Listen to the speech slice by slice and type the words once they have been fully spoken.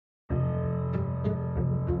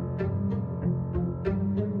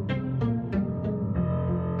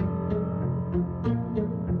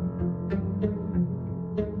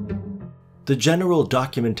The general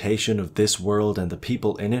documentation of this world and the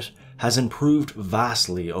people in it has improved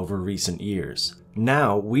vastly over recent years.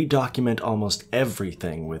 Now we document almost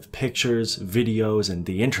everything with pictures, videos, and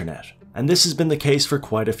the internet, and this has been the case for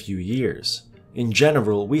quite a few years. In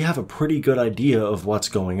general, we have a pretty good idea of what's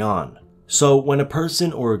going on. So when a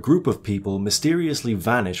person or a group of people mysteriously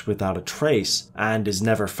vanish without a trace and is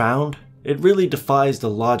never found, it really defies the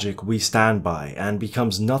logic we stand by and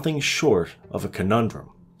becomes nothing short of a conundrum.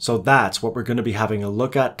 So that's what we're going to be having a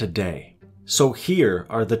look at today. So here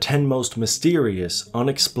are the 10 most mysterious,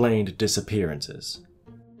 unexplained disappearances.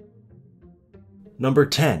 Number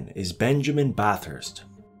 10 is Benjamin Bathurst.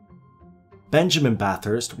 Benjamin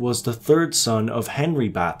Bathurst was the third son of Henry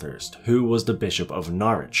Bathurst, who was the Bishop of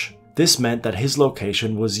Norwich. This meant that his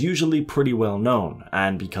location was usually pretty well known,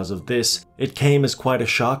 and because of this, it came as quite a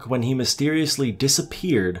shock when he mysteriously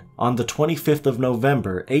disappeared on the 25th of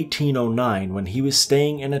November 1809 when he was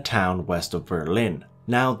staying in a town west of Berlin.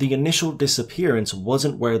 Now, the initial disappearance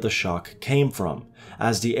wasn't where the shock came from,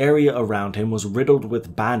 as the area around him was riddled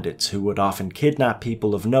with bandits who would often kidnap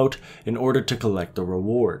people of note in order to collect a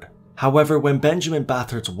reward. However, when Benjamin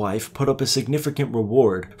Bathurst's wife put up a significant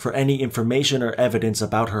reward for any information or evidence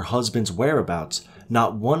about her husband's whereabouts,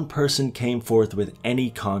 not one person came forth with any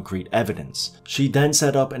concrete evidence. She then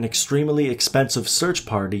set up an extremely expensive search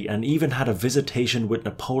party and even had a visitation with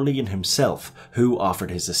Napoleon himself, who offered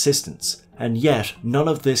his assistance. And yet, none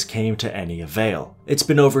of this came to any avail. It's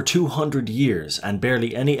been over 200 years and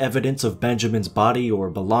barely any evidence of Benjamin's body or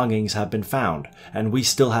belongings have been found, and we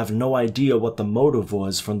still have no idea what the motive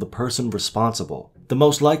was from the person responsible. The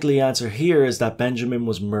most likely answer here is that Benjamin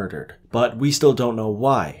was murdered, but we still don't know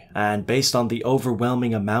why, and based on the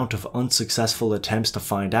overwhelming amount of unsuccessful attempts to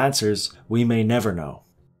find answers, we may never know.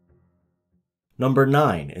 Number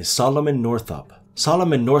 9 is Solomon Northup.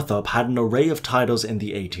 Solomon Northup had an array of titles in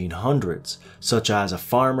the 1800s, such as a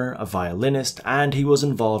farmer, a violinist, and he was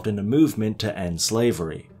involved in a movement to end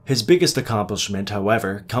slavery. His biggest accomplishment,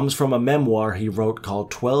 however, comes from a memoir he wrote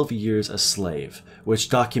called 12 Years a Slave, which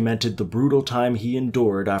documented the brutal time he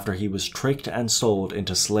endured after he was tricked and sold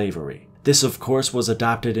into slavery. This, of course, was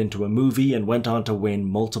adapted into a movie and went on to win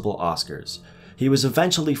multiple Oscars. He was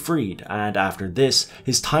eventually freed, and after this,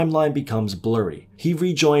 his timeline becomes blurry. He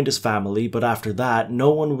rejoined his family, but after that, no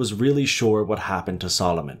one was really sure what happened to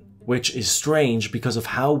Solomon. Which is strange because of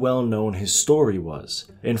how well known his story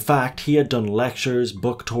was. In fact, he had done lectures,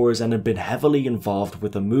 book tours, and had been heavily involved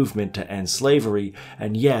with a movement to end slavery,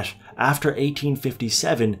 and yet, after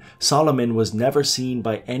 1857, Solomon was never seen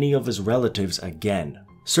by any of his relatives again.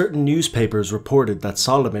 Certain newspapers reported that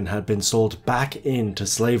Solomon had been sold back into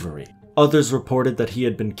slavery. Others reported that he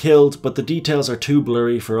had been killed, but the details are too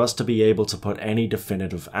blurry for us to be able to put any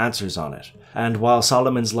definitive answers on it. And while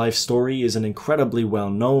Solomon's life story is an incredibly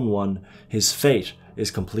well-known one, his fate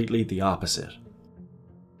is completely the opposite.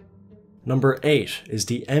 Number 8 is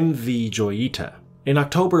the MV Joyita. In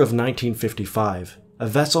October of 1955, a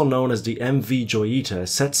vessel known as the MV Joyita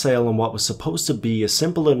set sail on what was supposed to be a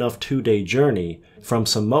simple enough 2-day journey from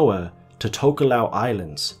Samoa to Tokelau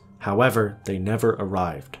Islands. However, they never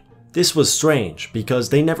arrived. This was strange because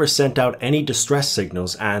they never sent out any distress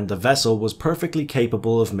signals and the vessel was perfectly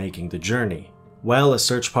capable of making the journey. Well, a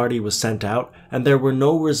search party was sent out and there were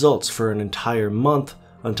no results for an entire month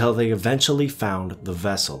until they eventually found the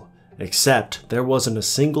vessel. Except there wasn't a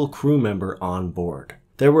single crew member on board.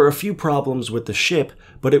 There were a few problems with the ship,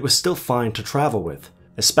 but it was still fine to travel with,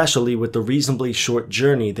 especially with the reasonably short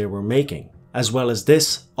journey they were making. As well as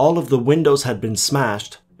this, all of the windows had been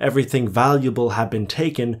smashed, everything valuable had been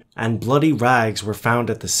taken, and bloody rags were found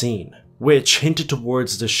at the scene, which hinted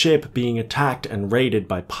towards the ship being attacked and raided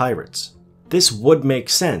by pirates. This would make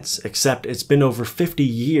sense, except it's been over 50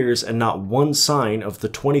 years and not one sign of the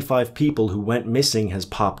 25 people who went missing has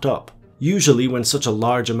popped up. Usually when such a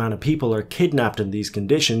large amount of people are kidnapped in these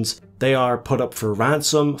conditions, they are put up for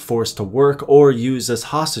ransom, forced to work, or used as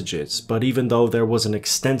hostages, but even though there was an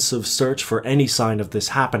extensive search for any sign of this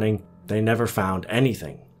happening, they never found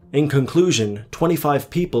anything. In conclusion, 25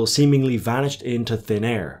 people seemingly vanished into thin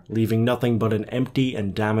air, leaving nothing but an empty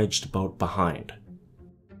and damaged boat behind.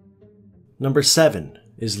 Number 7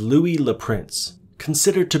 is Louis Le Prince.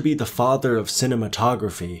 Considered to be the father of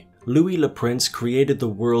cinematography, Louis Le Prince created the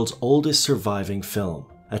world's oldest surviving film,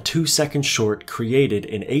 a 2-second short created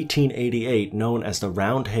in 1888 known as the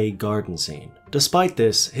Roundhay Garden Scene. Despite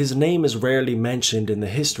this, his name is rarely mentioned in the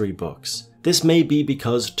history books. This may be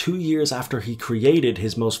because 2 years after he created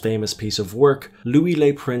his most famous piece of work, Louis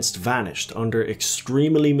Le Prince vanished under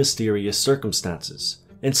extremely mysterious circumstances.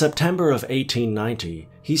 In September of 1890,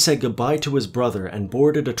 he said goodbye to his brother and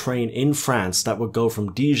boarded a train in France that would go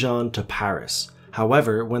from Dijon to Paris.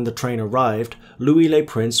 However, when the train arrived, Louis Le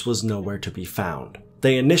Prince was nowhere to be found.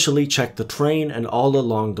 They initially checked the train and all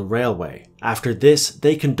along the railway. After this,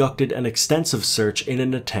 they conducted an extensive search in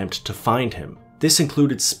an attempt to find him. This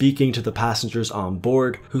included speaking to the passengers on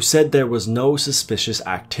board, who said there was no suspicious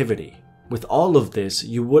activity. With all of this,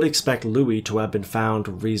 you would expect Louis to have been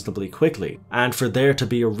found reasonably quickly, and for there to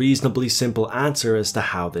be a reasonably simple answer as to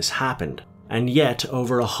how this happened. And yet,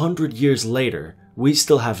 over 100 years later, we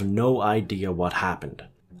still have no idea what happened.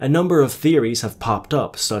 A number of theories have popped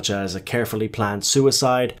up, such as a carefully planned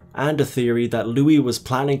suicide, and a theory that Louis was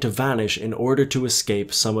planning to vanish in order to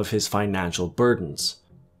escape some of his financial burdens.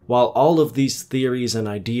 While all of these theories and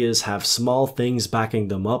ideas have small things backing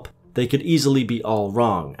them up, they could easily be all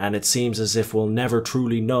wrong, and it seems as if we'll never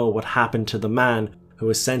truly know what happened to the man who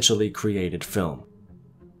essentially created film.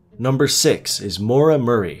 Number 6 is Maura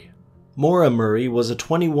Murray. Maura Murray was a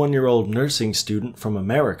 21-year-old nursing student from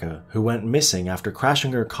America who went missing after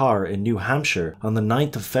crashing her car in New Hampshire on the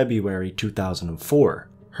 9th of February 2004.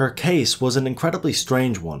 Her case was an incredibly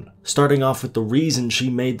strange one, starting off with the reason she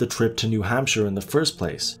made the trip to New Hampshire in the first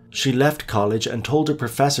place. She left college and told her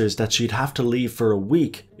professors that she'd have to leave for a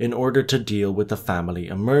week in order to deal with a family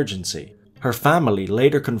emergency. Her family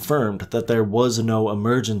later confirmed that there was no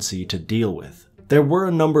emergency to deal with. There were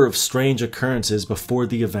a number of strange occurrences before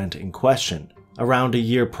the event in question. Around a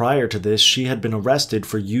year prior to this, she had been arrested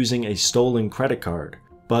for using a stolen credit card,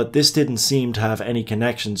 but this didn't seem to have any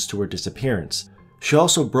connections to her disappearance. She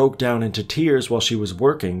also broke down into tears while she was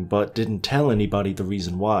working, but didn't tell anybody the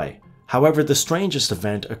reason why. However, the strangest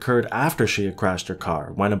event occurred after she had crashed her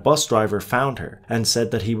car, when a bus driver found her and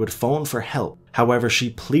said that he would phone for help. However,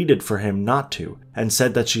 she pleaded for him not to, and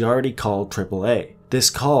said that she already called AAA.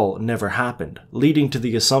 This call never happened, leading to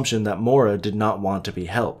the assumption that Maura did not want to be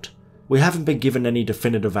helped. We haven't been given any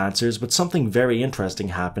definitive answers, but something very interesting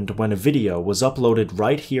happened when a video was uploaded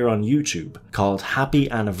right here on YouTube called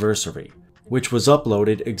Happy Anniversary, which was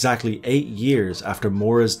uploaded exactly 8 years after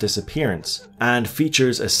Maura's disappearance, and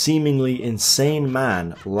features a seemingly insane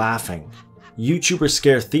man laughing. YouTuber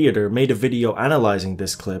Scare Theater made a video analyzing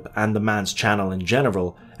this clip and the man's channel in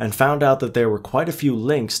general, and found out that there were quite a few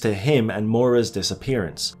links to him and Maura's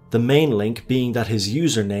disappearance. The main link being that his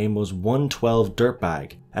username was 112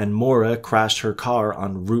 Dirtbag, and Maura crashed her car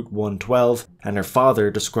on Route 112, and her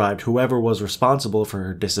father described whoever was responsible for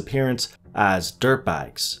her disappearance as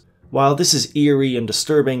dirtbags. While this is eerie and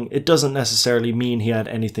disturbing, it doesn't necessarily mean he had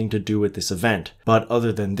anything to do with this event, but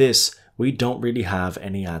other than this, we don't really have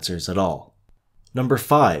any answers at all. Number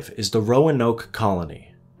 5 is the Roanoke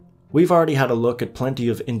Colony. We've already had a look at plenty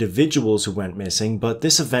of individuals who went missing, but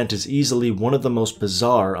this event is easily one of the most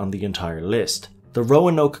bizarre on the entire list. The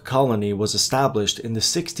Roanoke Colony was established in the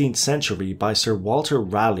 16th century by Sir Walter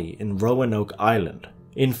Raleigh in Roanoke Island.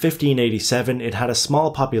 In 1587, it had a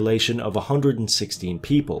small population of 116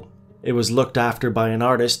 people. It was looked after by an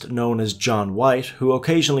artist known as John White, who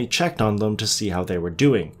occasionally checked on them to see how they were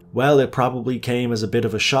doing. Well, it probably came as a bit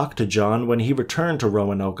of a shock to John when he returned to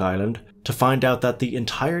Roanoke Island to find out that the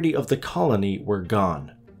entirety of the colony were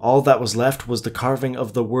gone. All that was left was the carving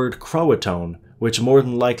of the word Croatoan, which more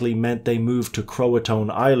than likely meant they moved to Croatoan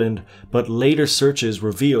Island, but later searches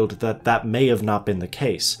revealed that that may have not been the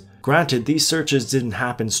case. Granted, these searches didn't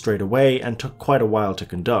happen straight away and took quite a while to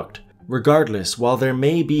conduct. Regardless, while there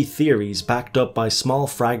may be theories backed up by small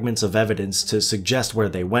fragments of evidence to suggest where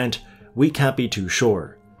they went, we can't be too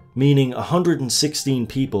sure. Meaning 116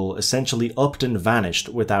 people essentially upped and vanished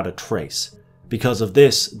without a trace. Because of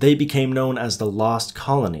this, they became known as the Lost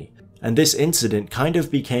Colony, and this incident kind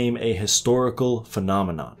of became a historical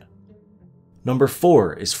phenomenon. Number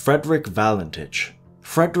 4 is Frederick Valentich.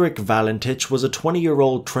 Frederick Valentich was a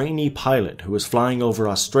 20-year-old trainee pilot who was flying over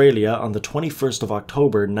Australia on the 21st of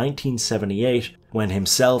October 1978 when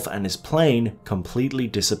himself and his plane completely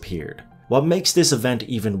disappeared. What makes this event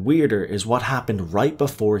even weirder is what happened right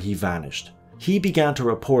before he vanished. He began to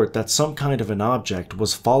report that some kind of an object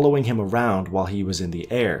was following him around while he was in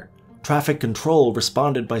the air. Traffic control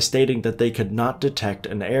responded by stating that they could not detect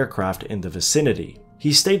an aircraft in the vicinity.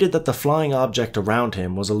 He stated that the flying object around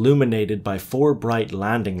him was illuminated by 4 bright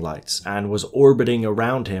landing lights and was orbiting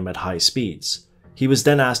around him at high speeds. He was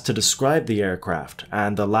then asked to describe the aircraft,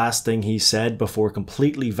 and the last thing he said before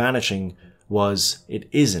completely vanishing was, "It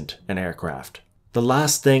isn't an aircraft." The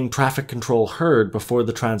last thing traffic control heard before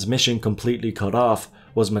the transmission completely cut off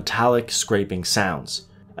was metallic scraping sounds.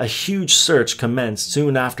 A huge search commenced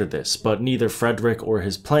soon after this, but neither Frederick or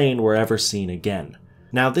his plane were ever seen again.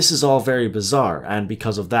 Now, this is all very bizarre, and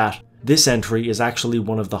because of that, This entry is actually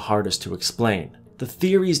one of the hardest to explain. The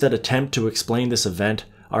theories that attempt to explain this event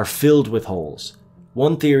are filled with holes.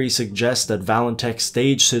 One theory suggests that Valentek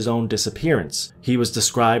staged his own disappearance. He was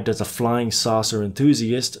described as a flying saucer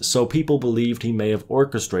enthusiast, so people believed he may have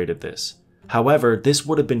orchestrated this. However, this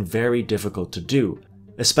would have been very difficult to do,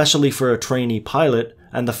 especially for a trainee pilot,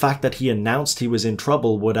 and the fact that he announced he was in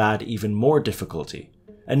trouble would add even more difficulty.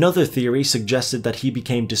 Another theory suggested that he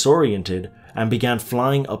became disoriented and began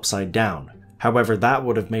flying upside down. However, that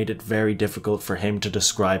would have made it very difficult for him to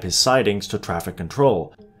describe his sightings to traffic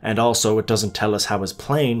control, and also it doesn't tell us how his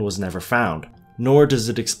plane was never found, nor does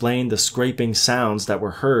it explain the scraping sounds that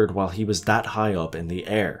were heard while he was that high up in the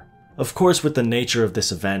air. Of course, with the nature of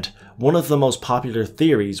this event, one of the most popular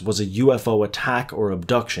theories was a UFO attack or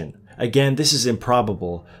abduction. Again, this is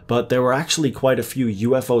improbable, but there were actually quite a few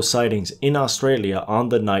UFO sightings in Australia on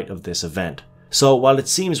the night of this event. So while it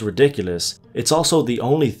seems ridiculous, it's also the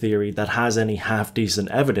only theory that has any half-decent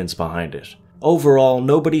evidence behind it. Overall,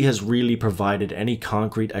 nobody has really provided any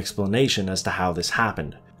concrete explanation as to how this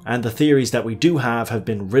happened, and the theories that we do have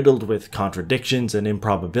been riddled with contradictions and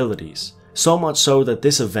improbabilities. So much so that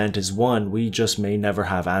this event is one we just may never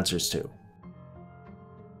have answers to.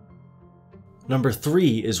 Number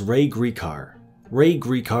 3 is Ray Gricar. Ray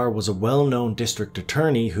Gricar was a well-known district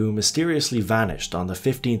attorney who mysteriously vanished on the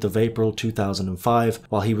 15th of April 2005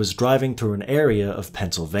 while he was driving through an area of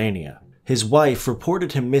Pennsylvania. His wife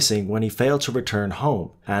reported him missing when he failed to return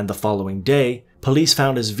home, and the following day, police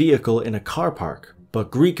found his vehicle in a car park,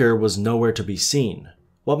 but Gricar was nowhere to be seen.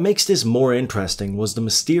 What makes this more interesting was the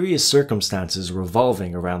mysterious circumstances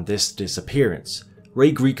revolving around this disappearance.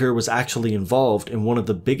 Ray Gricar was actually involved in one of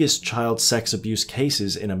the biggest child sex abuse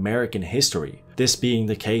cases in American history, this being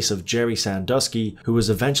the case of Jerry Sandusky, who was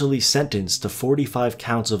eventually sentenced to 45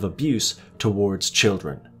 counts of abuse towards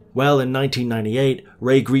children. Well, in 1998,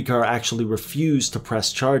 Ray Gricar actually refused to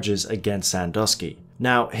press charges against Sandusky.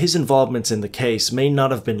 Now, his involvements in the case may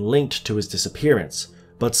not have been linked to his disappearance,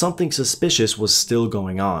 but something suspicious was still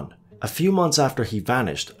going on. A few months after he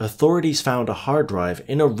vanished, authorities found a hard drive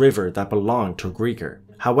in a river that belonged to Gricar.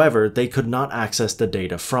 However, they could not access the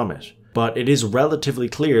data from it. But it is relatively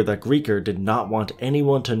clear that Gricar did not want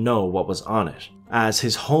anyone to know what was on it, as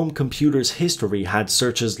his home computer's history had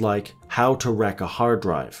searches like "how to wreck a hard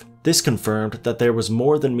drive." This confirmed that there was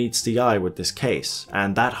more than meets the eye with this case,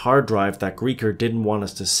 and that hard drive that Gricar didn't want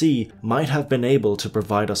us to see might have been able to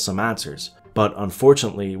provide us some answers, but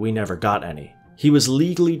unfortunately we never got any. He was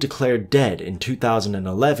legally declared dead in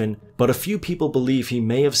 2011, but a few people believe he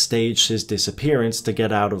may have staged his disappearance to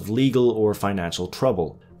get out of legal or financial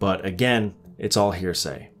trouble, but again, it's all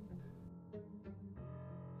hearsay.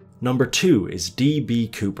 Number 2 is D.B.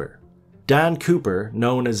 Cooper. Dan Cooper,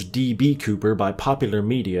 known as D.B. Cooper by popular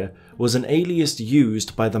media, was an alias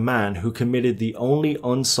used by the man who committed the only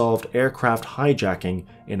unsolved aircraft hijacking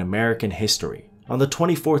in American history. On the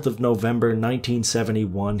 24th of November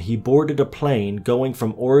 1971, he boarded a plane going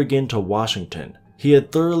from Oregon to Washington. He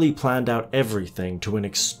had thoroughly planned out everything to an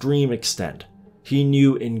extreme extent. He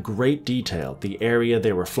knew in great detail the area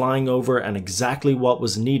they were flying over and exactly what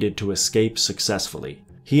was needed to escape successfully.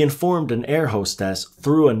 He informed an air hostess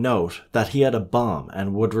through a note that he had a bomb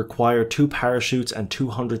and would require 2 parachutes and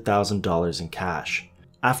 $200,000 in cash.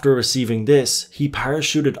 After receiving this, he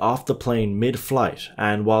parachuted off the plane mid-flight,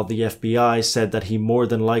 and while the FBI said that he more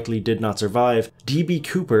than likely did not survive, D.B.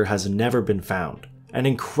 Cooper has never been found. An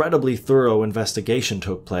incredibly thorough investigation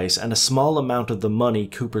took place and a small amount of the money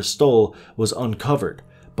Cooper stole was uncovered,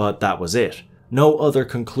 but that was it. No other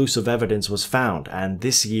conclusive evidence was found, and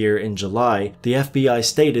this year in July, the FBI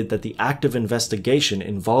stated that the active investigation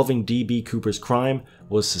involving D.B. Cooper's crime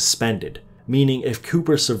was suspended, meaning if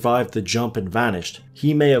Cooper survived the jump and vanished,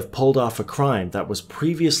 he may have pulled off a crime that was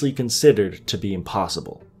previously considered to be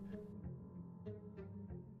impossible.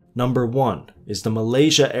 Number 1 is the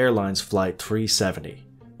Malaysia Airlines Flight 370.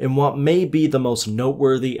 In what may be the most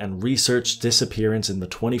noteworthy and researched disappearance in the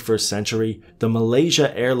 21st century, the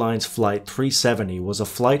Malaysia Airlines Flight 370 was a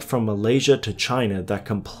flight from Malaysia to China that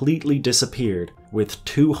completely disappeared with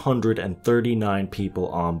 239 people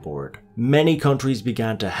on board. Many countries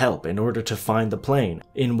began to help in order to find the plane,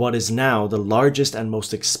 in what is now the largest and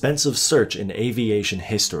most expensive search in aviation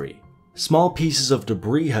history. Small pieces of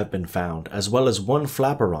debris have been found, as well as one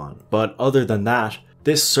flaperon, but other than that,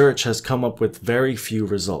 this search has come up with very few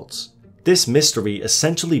results. This mystery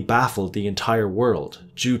essentially baffled the entire world.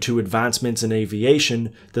 Due to advancements in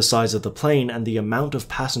aviation, the size of the plane and the amount of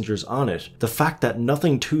passengers on it, the fact that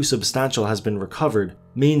nothing too substantial has been recovered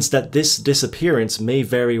means that this disappearance may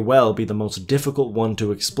very well be the most difficult one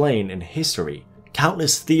to explain in history.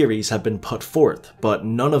 Countless theories have been put forth, but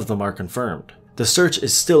none of them are confirmed. The search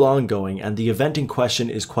is still ongoing and the event in question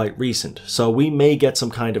is quite recent, so we may get some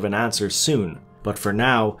kind of an answer soon, but for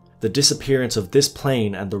now, the disappearance of this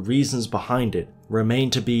plane and the reasons behind it remain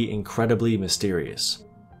to be incredibly mysterious.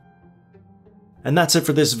 And that's it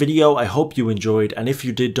for this video. I hope you enjoyed, and if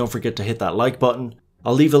you did, don't forget to hit that like button.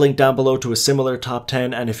 I'll leave a link down below to a similar top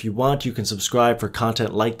 10, and if you want, you can subscribe for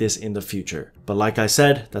content like this in the future. But like I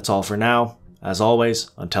said, that's all for now. As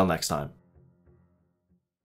always, until next time.